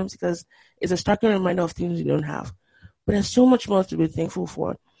sometimes, because it's a stark reminder of things you don't have. But there's so much more to be thankful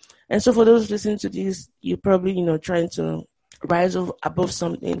for. And so for those listening to this, you're probably, trying to rise above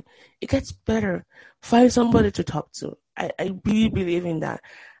something. It gets better. Find somebody to talk to. I really believe in that.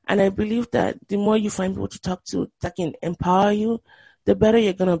 And I believe that the more you find people to talk to that can empower you, the better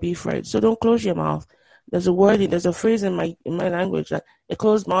you're going to be for it. So don't close your mouth. There's a phrase in my language that a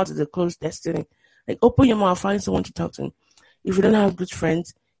closed mouth is a closed destiny. Like, open your mouth, find someone to talk to. If you don't have good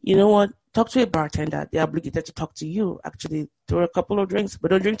friends, you know what? Talk to a bartender. They're obligated to talk to you. Actually, throw a couple of drinks,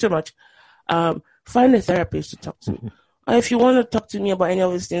 but don't drink too much. Find a therapist to talk to. Or if you want to talk to me about any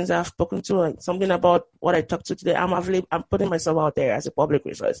of these things I've spoken to, like something about what I talked to today, I'm putting myself out there as a public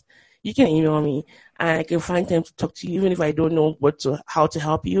resource. You can email me, and I can find time to talk to you, even if I don't know how to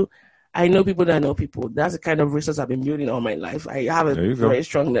help you. I know people that know people. That's the kind of resource I've been building all my life. I have a very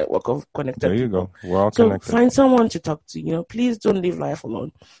strong network of connected people. There you go. We're all connected. So find someone to talk to. Please don't live life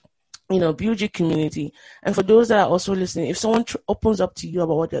alone. Build your community. And for those that are also listening, if someone opens up to you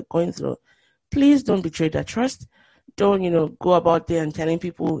about what they're going through, please don't betray their trust. Don't, go about there and telling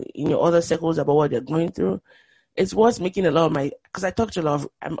people in your other circles about what they're going through. It's what's making a lot of because I talk to a lot of,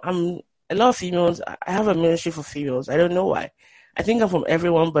 I'm a lot of females. I have a ministry for females. I don't know why. I think I'm from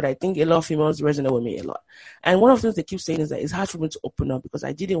everyone, but I think a lot of females resonate with me a lot. And one of the things they keep saying is that it's hard for me to open up because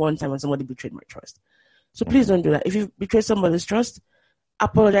I did it one time when somebody betrayed my trust. So please don't do that. If you betray somebody's trust,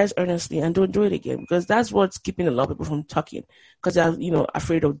 apologize earnestly and don't do it again, because that's what's keeping a lot of people from talking, because they're,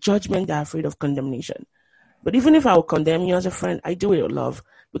 afraid of judgment. They're afraid of condemnation. But even if I would condemn you as a friend, I do it with love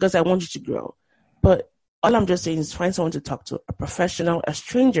because I want you to grow. But all I'm just saying is find someone to talk to, a professional, a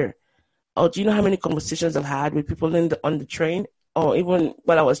stranger. Or do you know how many conversations I've had with people on the train, or even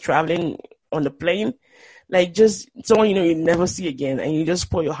while I was traveling on the plane? Like, just someone you never see again, and you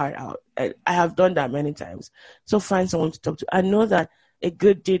just pour your heart out. I have done that many times. So find someone to talk to. I know that a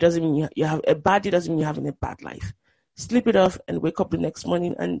good day doesn't mean you have a bad day, doesn't mean you're having a bad life. Sleep it off and wake up the next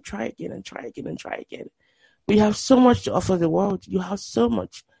morning and try again and try again and try again. We have so much to offer the world. You have so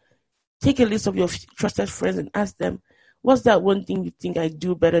much. Take a list of your trusted friends and ask them, what's that one thing you think I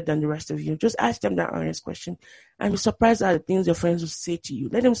do better than the rest of you? Just ask them that honest question, and be surprised at the things your friends will say to you.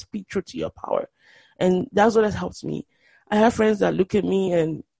 Let them speak truth to your power. And that's what has helped me. I have friends that look at me,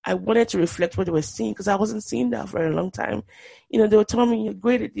 and I wanted to reflect what they were seeing, because I wasn't seeing that for a long time. They were telling me, you're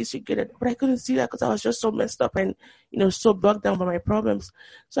great at this, you're good at that. But I couldn't see that because I was just so messed up and, so bogged down by my problems.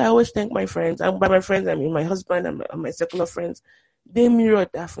 So I always thank my friends. And by my friends, I mean my husband and my circle of friends. They mirrored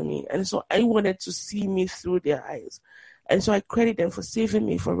that for me. And so I wanted to see me through their eyes. And so I credit them for saving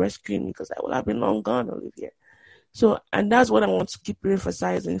me, for rescuing me, because I would have been long gone, Olivia. So, and that's what I want to keep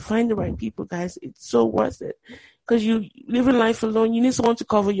emphasizing. Find the right people, guys. It's so worth it. Because you living life alone, you need someone to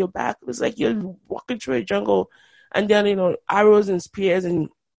cover your back. It's like you're walking through a jungle, and then, arrows and spears and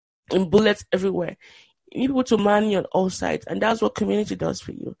bullets everywhere. You need people to man you on all sides, and that's what community does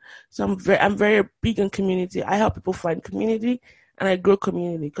for you. So I'm very big on community. I help people find community, and I grow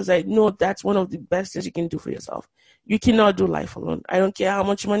community, because I know that's one of the best things you can do for yourself. You cannot do life alone. I don't care how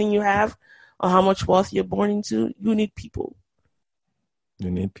much money you have or how much wealth you're born into. You need people. You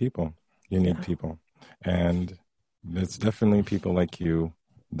need people. You need people. And it's definitely people like you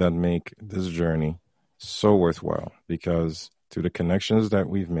that make this journey so worthwhile, because through the connections that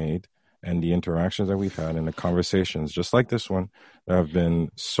we've made and the interactions that we've had and the conversations, just like this one, that have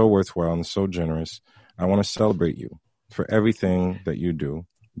been so worthwhile and so generous, I want to celebrate you for everything that you do,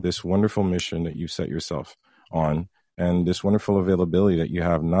 this wonderful mission that you set yourself on, and this wonderful availability that you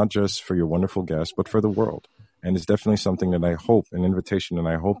have, not just for your wonderful guests, but for the world. And it's definitely something that I hope, an invitation, and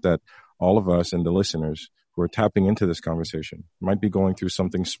I hope that all of us and the listeners who are tapping into this conversation might be going through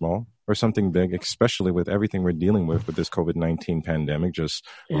something small or something big, especially with everything we're dealing with this COVID-19 pandemic, just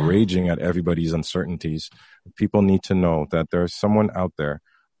raging at everybody's uncertainties. People need to know that there's someone out there.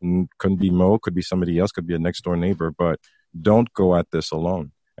 Could be Mo, could be somebody else, could be a next door neighbor, but don't go at this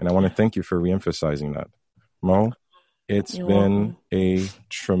alone. And I want to thank you for reemphasizing that. Mo, it's been a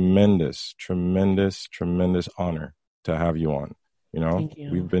tremendous, tremendous, tremendous honor to have you on.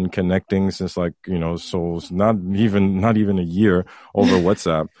 We've been connecting since so it's not even a year over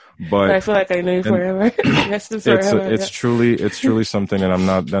WhatsApp, but I feel like I know you forever. It's truly something that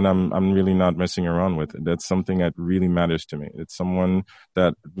I'm really not messing around with. That's something that really matters to me. It's someone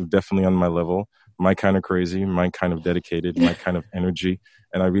that definitely on my level, my kind of crazy, my kind of dedicated, my kind of energy.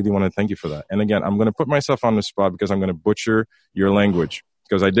 And I really want to thank you for that. And again, I'm going to put myself on the spot because I'm going to butcher your language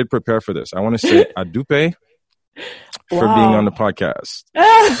because I did prepare for this. I want to say adupe for being on the podcast.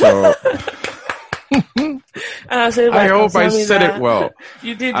 So I hope I said it well.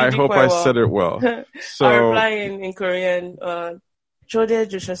 You did. I hope I said it well. So I reply in Korean. Chode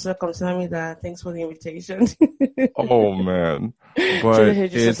Joshua Kamsamida. Thanks for the invitation. Oh man, but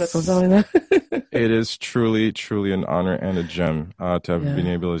it is truly, truly an honor and a gem to have been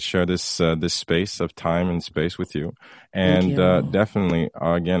able to share this space of time and space with you. And definitely,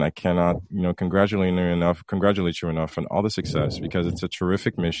 again, I cannot congratulate you enough on all the success because it's a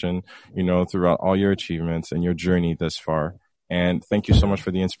terrific mission. Throughout all your achievements and your journey thus far. And thank you so much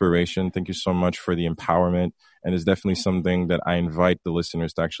for the inspiration. Thank you so much for the empowerment. And it's definitely something that I invite the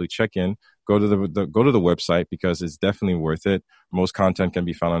listeners to actually check in. Go to the website because it's definitely worth it. Most content can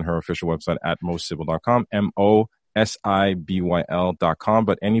be found on her official website at mosibyl.com, MOSIBYL.com.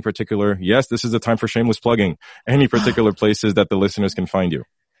 But any particular, this is the time for shameless plugging. Any particular places that the listeners can find you?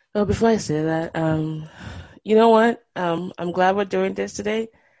 Well, before I say that, you know what? I'm glad we're doing this today.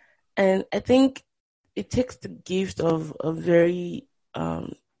 And I think it takes the gift of a very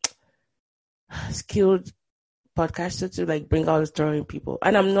skilled podcaster to bring out the story in people.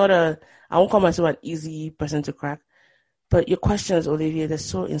 And I won't call myself an easy person to crack, but your questions, Olivier, they're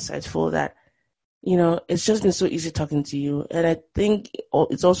so insightful that, it's just been so easy talking to you. And I think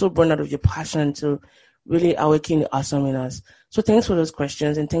it's also born out of your passion to really awaken the awesome in us. So thanks for those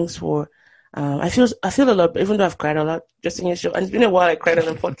questions and thanks for I feel a lot, even though I've cried a lot just in your show, and it's been a while I cried on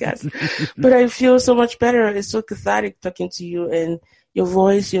the podcast, but I feel so much better. It's so cathartic talking to you and your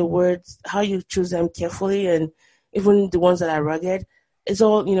voice, your words, how you choose them carefully, and even the ones that are rugged. It's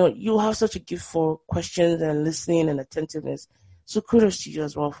all, you have such a gift for questions and listening and attentiveness. So kudos to you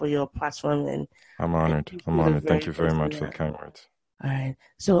as well for your platform. And I'm honored. Thank you very much for the kind words. All right.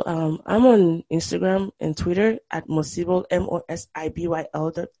 So I'm on Instagram and Twitter at Mosibyl, MOSIBYL,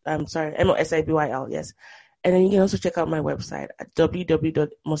 yes. And then you can also check out my website at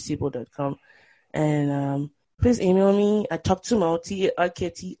www.mosibyl.com. And please email me at talktomo,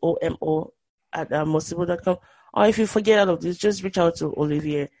 TARKTOMO at mosibyl.com. Or if you forget all of this, just reach out to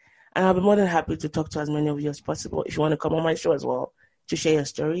Olivier. And I'll be more than happy to talk to as many of you as possible. If you want to come on my show as well to share your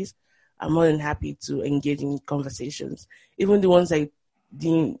stories, I'm more than happy to engage in conversations. Even the ones that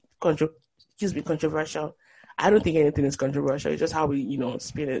deem controversial. I don't think anything is controversial. It's just how we,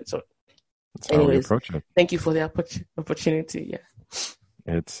 spin it. So anyways, thank you for the opportunity. Yeah.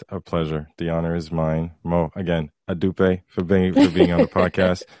 It's a pleasure. The honor is mine. Mo, again, adupe for being on the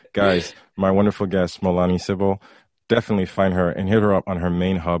podcast. Guys, my wonderful guest, Molani Sibyl. Definitely find her and hit her up on her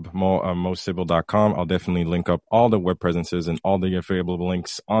main hub, mosibyl.com. I'll definitely link up all the web presences and all the available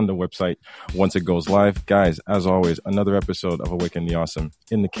links on the website once it goes live. Guys, as always, another episode of Awaken the Awesome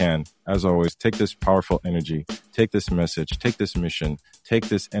in the can. As always, take this powerful energy, take this message, take this mission, take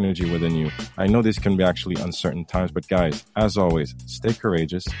this energy within you. I know these can be actually uncertain times, but guys, as always, stay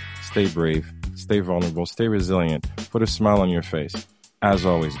courageous, stay brave, stay vulnerable, stay resilient, put a smile on your face. As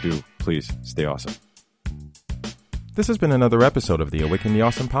always, please stay awesome. This has been another episode of the Awaken the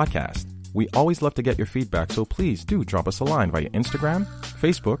Awesome podcast. We always love to get your feedback, so please do drop us a line via Instagram,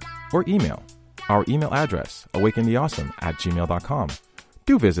 Facebook, or email. Our email address, awakentheawesome@gmail.com.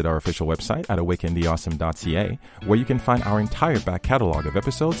 Do visit our official website at awakentheawesome.ca, where you can find our entire back catalog of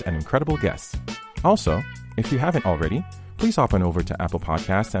episodes and incredible guests. Also, if you haven't already, please hop on over to Apple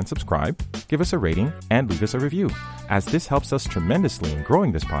Podcasts and subscribe, give us a rating, and leave us a review, as this helps us tremendously in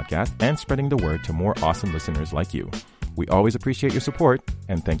growing this podcast and spreading the word to more awesome listeners like you. We always appreciate your support,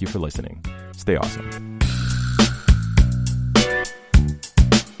 and thank you for listening. Stay awesome.